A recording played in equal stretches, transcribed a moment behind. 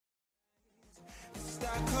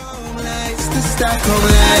está con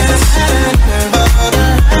él.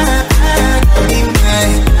 Dime.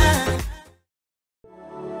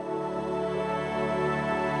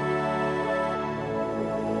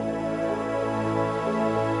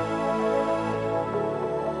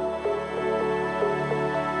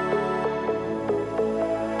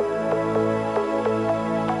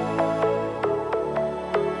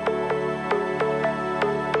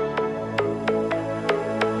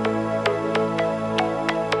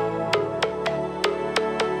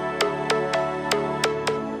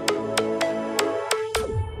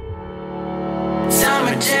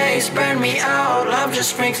 Burn me out, love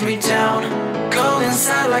just brings me down. Go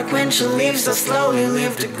inside like windshield leaves that slowly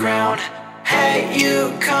leave the ground. Hey,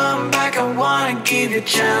 you come back, I wanna give you a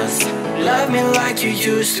chance. Love me like you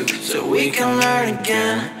used to, so we can learn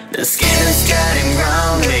again. The skin is getting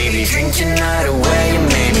brown, baby, drink your night away.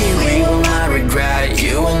 Maybe we will not regret it,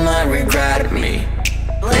 you will not regret me.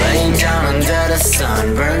 Laying down under the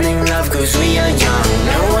sun, burning love cause we are young.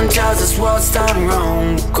 No one tells us what's done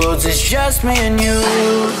wrong, cause it's just me and you.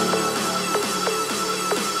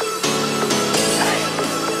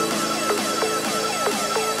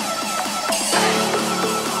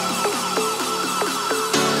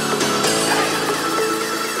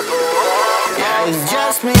 It's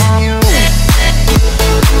just me and you.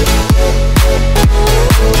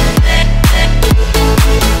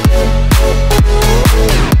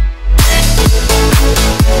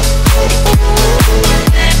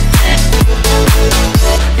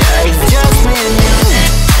 Yeah, it's just me and you.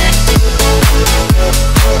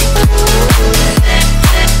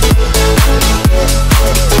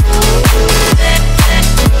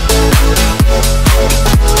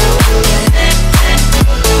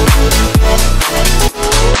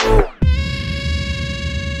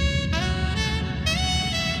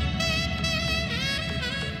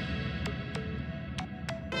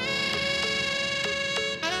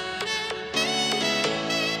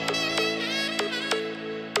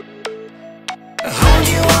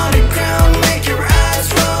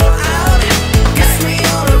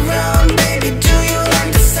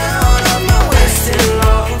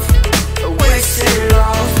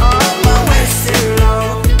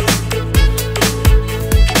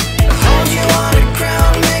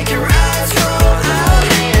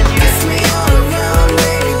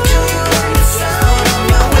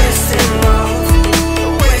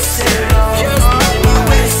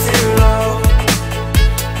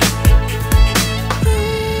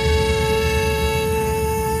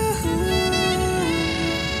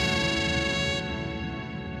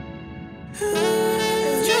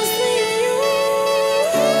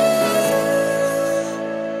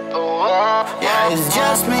 It's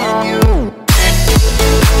just me and you.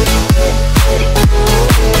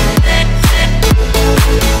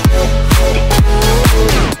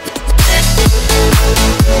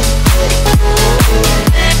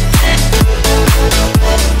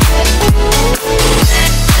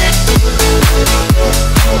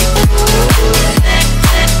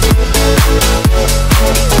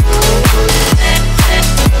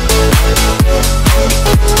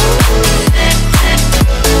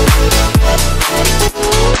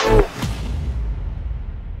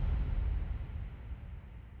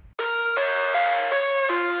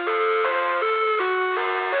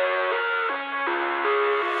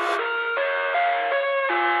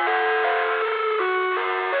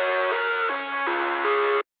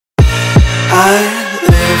 I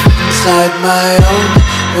live inside my own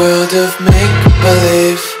world of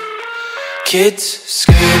make-believe. Kids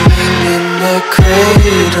screaming in the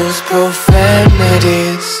cradles,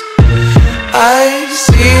 profanities. I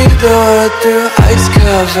see the world through eyes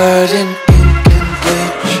covered in ink and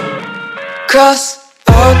bleach. Cross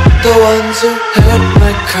out the ones who heard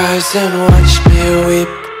my cries and watched me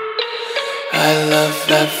weep. I love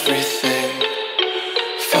everything.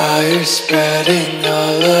 Fire spreading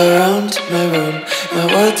all around my room. My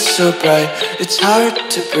world's so bright, it's hard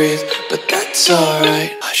to breathe, but that's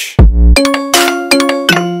alright. Hush.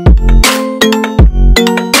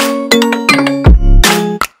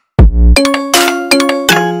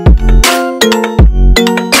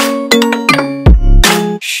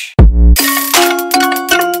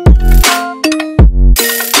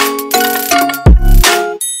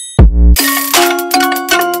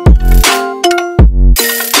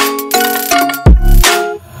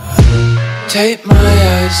 Take my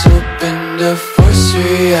eyes open to force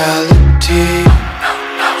reality.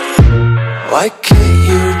 Why can't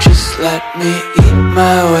you just let me eat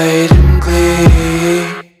my weight in glee?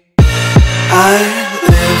 I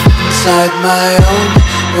live inside my own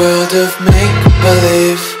world of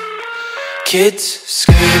make-believe. Kids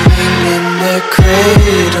screaming in their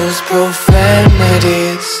cradles,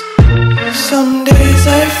 profanities. Some days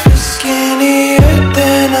I feel skinnier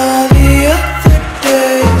than all the other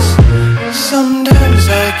days. Sometimes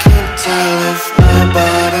I can't tell if my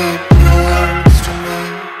body belongs to me.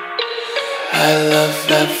 I love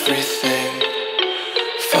everything.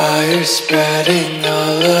 Fire spreading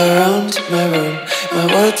all around my room. My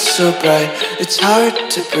world's so bright, it's hard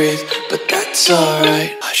to breathe, but that's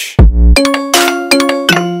alright. Hush.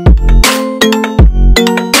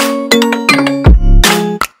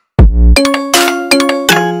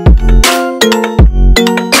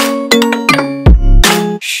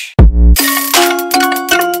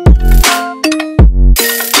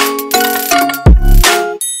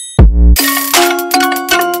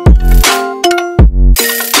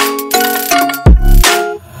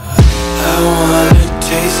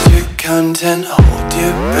 Content, hold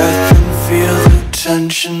your breath and feel the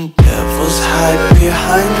tension. Devils hide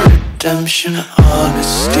behind redemption.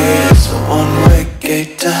 Honesty is a one-way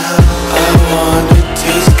gate to hell. I wanna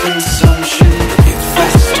taste consumption. Breathe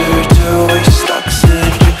faster to waste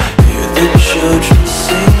oxygen. Hear the children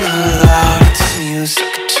sing aloud. It's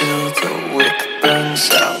music till the wick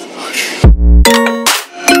burns out.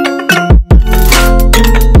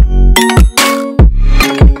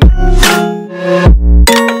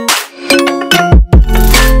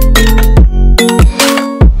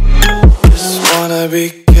 Be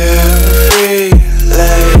carefree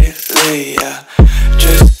lately, yeah.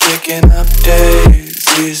 Just kicking up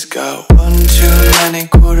daisies. Got one too many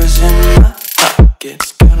quarters in my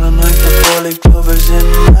pockets. Count 'em like the 4-leaf clovers in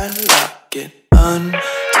my locket.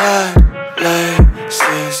 Untied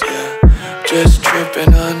laces, yeah. Just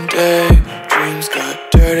tripping on daydreams. Got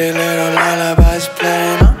dirty little lullabies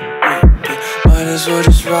playing on repeat. Might as well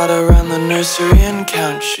just ride around the nursery and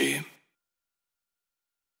count sheep.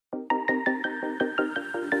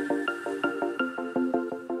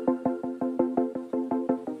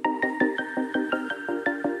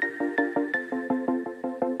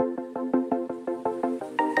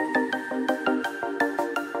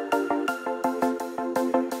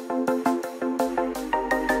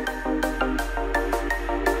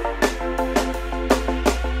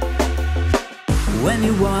 When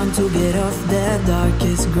you want to get off the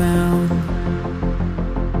darkest ground,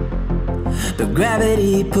 but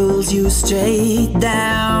gravity pulls you straight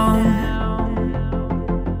down.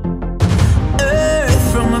 Earth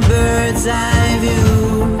from a bird's eye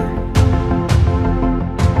view.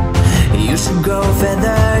 You should grow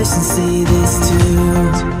feathers and see this too.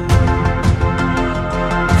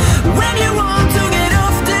 When you want to get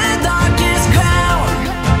off the darkest ground,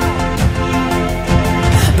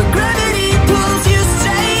 but gravity pulls you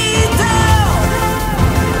straight down.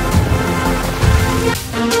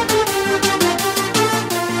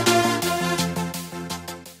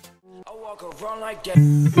 I walk around like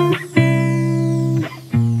that.